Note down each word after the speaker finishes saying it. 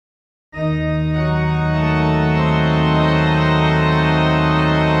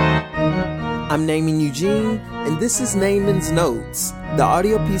I'm Naaman Eugene, and this is Naaman's Notes, the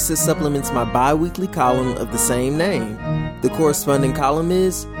audio piece that supplements my bi-weekly column of the same name. The corresponding column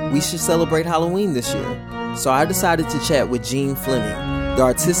is, we should celebrate Halloween this year. So I decided to chat with Gene Fleming, the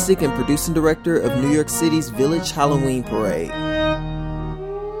artistic and producing director of New York City's Village Halloween Parade.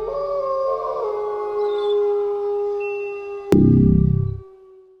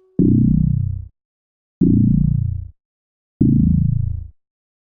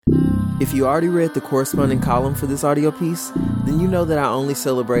 If you already read the corresponding column for this audio piece, then you know that I only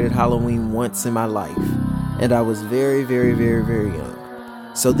celebrated Halloween once in my life, and I was very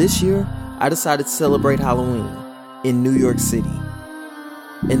young. So this year, I decided to celebrate Halloween in New York City.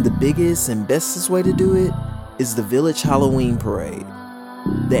 And the biggest and bestest way to do it is the Village Halloween Parade.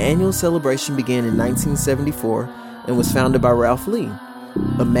 The annual celebration began in 1974 and was founded by Ralph Lee,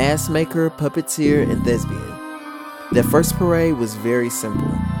 a mask maker, puppeteer, and thespian. That first parade was very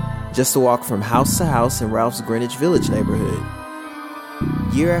simple. Just to walk from house to house in Ralph's Greenwich Village neighborhood.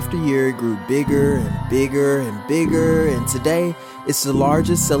 Year after year, it grew bigger and bigger and bigger, and today, it's the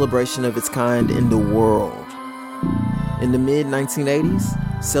largest celebration of its kind in the world. In the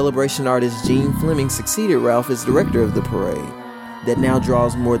mid-1980s, celebration artist Gene Fleming succeeded Ralph as director of the parade, that now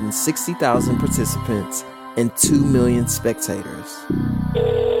draws more than 60,000 participants and 2 million spectators.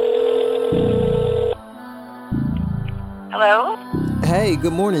 Hello? Hey,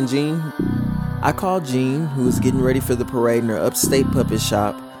 good morning, Gene. I called Gene, who was getting ready for the parade in her upstate puppet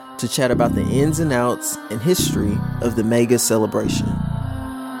shop, to chat about the ins and outs and history of the mega celebration.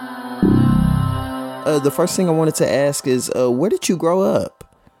 The first thing I wanted to ask is, where did you grow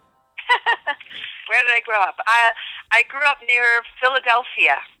up? Where did I grow up? I grew up near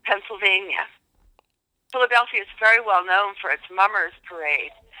Philadelphia, Pennsylvania. Philadelphia is very well known for its Mummers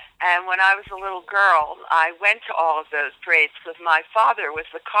Parade. And when I was a little girl, I went to all of those parades because my father was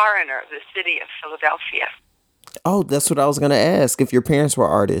the coroner of the city of Philadelphia. Oh, that's what I was going to ask, if your parents were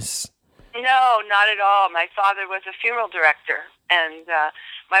artists. No, not at all. My father was a funeral director, and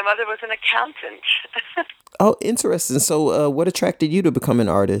my mother was an accountant. Oh, interesting. So what attracted you to become an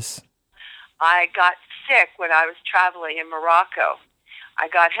artist? I got sick when I was traveling in Morocco. I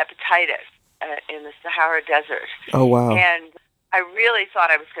got hepatitis in the Sahara Desert. Oh, wow. And I really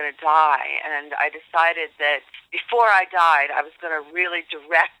thought I was going to die, and I decided that before I died, I was going to really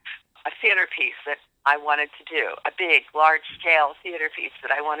direct a theater piece that I wanted to do, a big, large-scale theater piece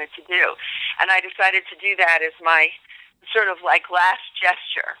that I wanted to do. And I decided to do that as my sort of like last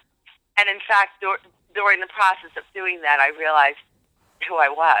gesture. And in fact, during the process of doing that, I realized who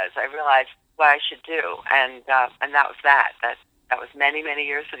I was. I realized what I should do, and that was that. That was many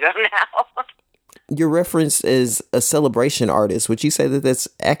years ago now. You're referenced as a celebration artist. Would you say that that's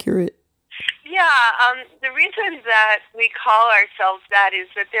accurate? Yeah, the reason that we call ourselves that is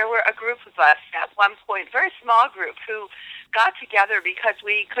that there were a group of us at one point, very small group, who got together because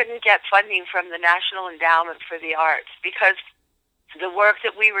we couldn't get funding from the National Endowment for the Arts because the work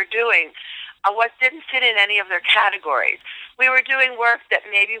that we were doing what didn't fit in any of their categories. We were doing work that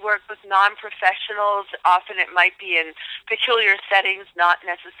maybe worked with non-professionals. Often it might be in peculiar settings, not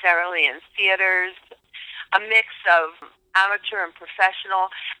necessarily in theaters. A mix of amateur and professional,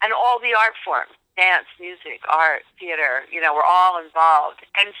 and all the art forms, dance, music, art, theater, we're all involved.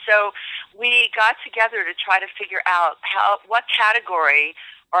 And so we got together to try to figure out what category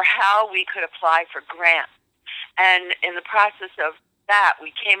or how we could apply for grants. And in the process of that,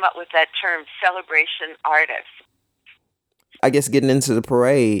 we came up with that term, celebration artist. I guess getting into the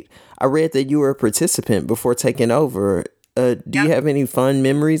parade, I read that you were a participant before taking over. Do you have any fun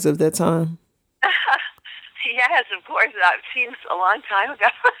memories of that time? Yes, of course. That seems a long time ago.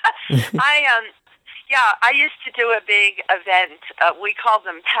 I used to do a big event. We called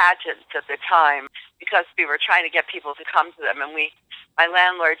them pageants at the time because we were trying to get people to come to them. And my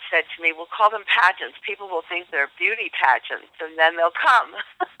landlord said to me, we'll call them pageants. People will think they're beauty pageants, and then they'll come.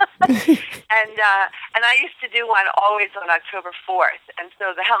 And I used to do one always on October 4th. And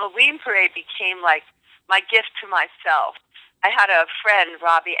so the Halloween parade became like my gift to myself. I had a friend,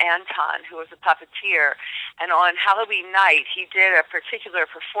 Robbie Anton, who was a puppeteer, and on Halloween night, he did a particular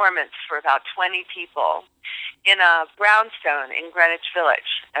performance for about 20 people in a brownstone in Greenwich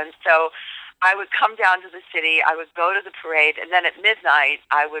Village. And so I would come down to the city, I would go to the parade, and then at midnight,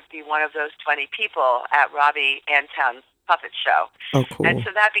 I would be one of those 20 people at Robbie Anton's puppet show. Oh, cool. And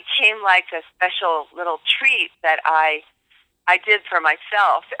so that became like a special little treat that I did for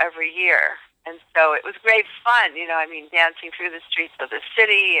myself every year. And so it was great fun, dancing through the streets of the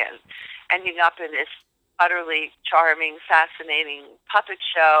city and ending up in this utterly charming, fascinating puppet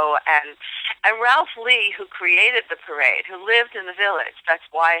show. And Ralph Lee, who created the parade, who lived in the village, that's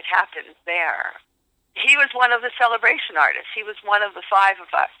why it happened there. He was one of the celebration artists. He was one of the five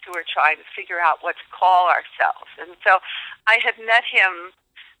of us who were trying to figure out what to call ourselves. And so I had met him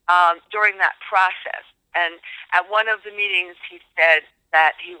during that process. And at one of the meetings, he said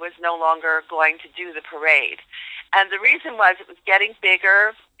that he was no longer going to do the parade. And the reason was it was getting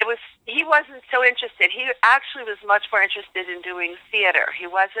bigger. He wasn't so interested. He actually was much more interested in doing theater. He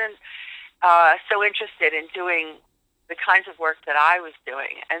wasn't so interested in doing the kinds of work that I was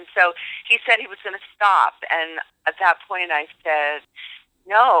doing. And so he said he was going to stop. And at that point I said,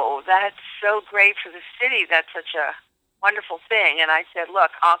 no, that's so great for the city. That's such a wonderful thing. And I said,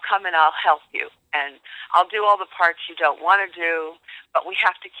 look, I'll come and I'll help you. And I'll do all the parts you don't want to do, but we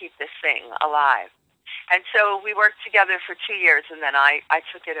have to keep this thing alive. And so we worked together for 2 years, and then I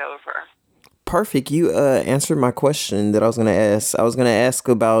took it over. Perfect. You answered my question that I was going to ask. I was going to ask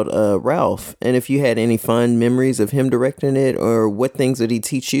about Ralph, and if you had any fond memories of him directing it, or what things did he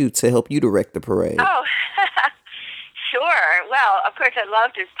teach you to help you direct the parade? Oh, sure. Well, of course, I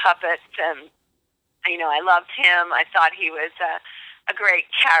loved his puppets, and I loved him. I thought he was a great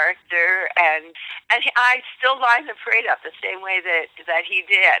character, and I still line the parade up the same way that he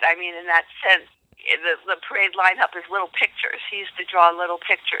did. I mean, in that sense, the parade lineup is little pictures. He used to draw little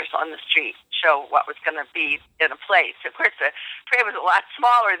pictures on the street, show what was going to be in a place. Of course, the parade was a lot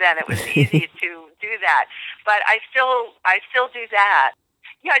smaller then. It was easy to do that, but I still do that.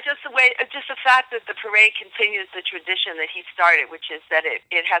 Yeah, just the fact that the parade continues the tradition that he started, which is that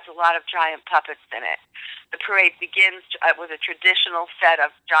it has a lot of giant puppets in it. The parade begins with a traditional set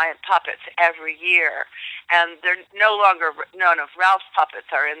of giant puppets every year, and none of Ralph's puppets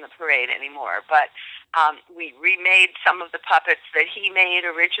are in the parade anymore, but we remade some of the puppets that he made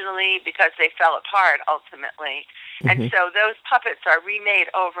originally because they fell apart ultimately. Mm-hmm. And so those puppets are remade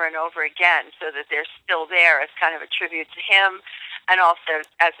over and over again so that they're still there as kind of a tribute to him, and also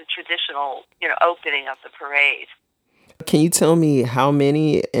as a traditional, opening of the parade. Can you tell me how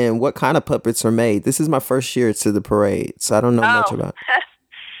many and what kind of puppets are made? This is my first year to the parade, so I don't know much about it.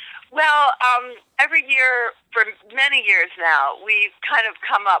 Well, every year for many years now, we've kind of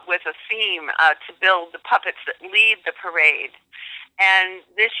come up with a theme to build the puppets that lead the parade. And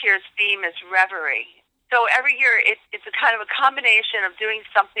this year's theme is reverie. So every year it's a kind of a combination of doing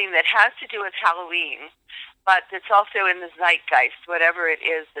something that has to do with Halloween, but it's also in the zeitgeist, whatever it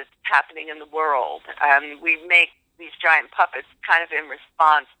is that's happening in the world. We make these giant puppets kind of in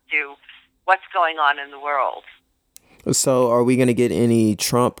response to what's going on in the world. So are we going to get any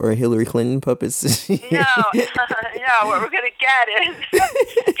Trump or Hillary Clinton puppets? No, what we're going to get is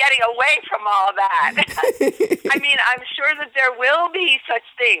getting away from all that. I mean, I'm sure that there will be such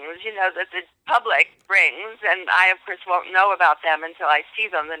things, that the public brings, and I, of course, won't know about them until I see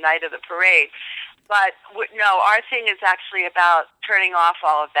them the night of the parade. But no, our thing is actually about turning off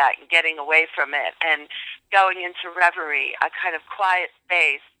all of that and getting away from it and going into reverie, a kind of quiet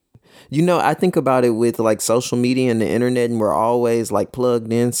space. I think about it with like social media and the internet, and we're always like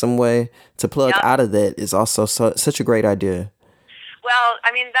plugged in some way. To plug out of that is also such a great idea. Well,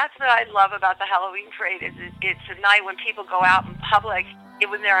 I mean, that's what I love about the Halloween parade is it's a night when people go out in public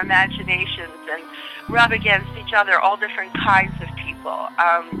with their imaginations and rub against each other, all different kinds of people.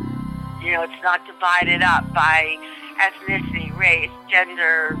 It's not divided up by ethnicity, race,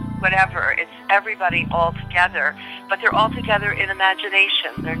 gender, whatever. It's everybody all together, but they're all together in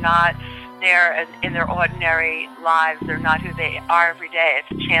imagination. They're not there in their ordinary lives. They're not who they are every day.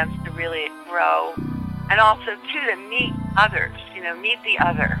 It's a chance to really grow, and also, too, to meet others, meet the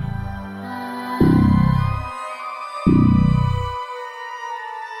other.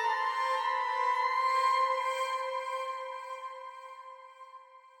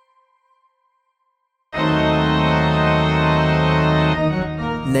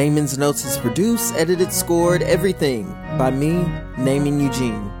 Naaman's Notes is produced, edited, scored, everything by me, Naaman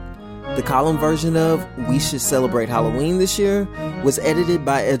Eugene. The column version of We Should Celebrate Halloween this year was edited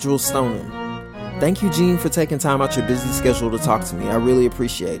by Edril Stoneham. Thank you, Gene, for taking time out your busy schedule to talk to me. I really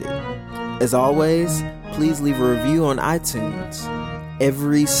appreciate it. As always, please leave a review on iTunes.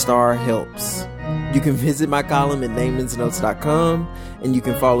 Every star helps. You can visit my column at naamansnotes.com, and you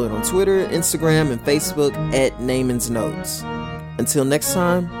can follow it on Twitter, Instagram, and Facebook at Naaman's Notes. Until next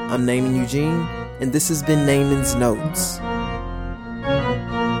time, I'm Naaman Eugene, and this has been Naaman's Notes.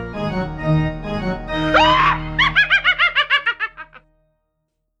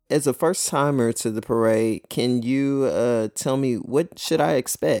 As a first-timer to the parade, can you tell me what should I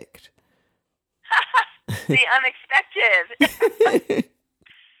expect? The unexpected.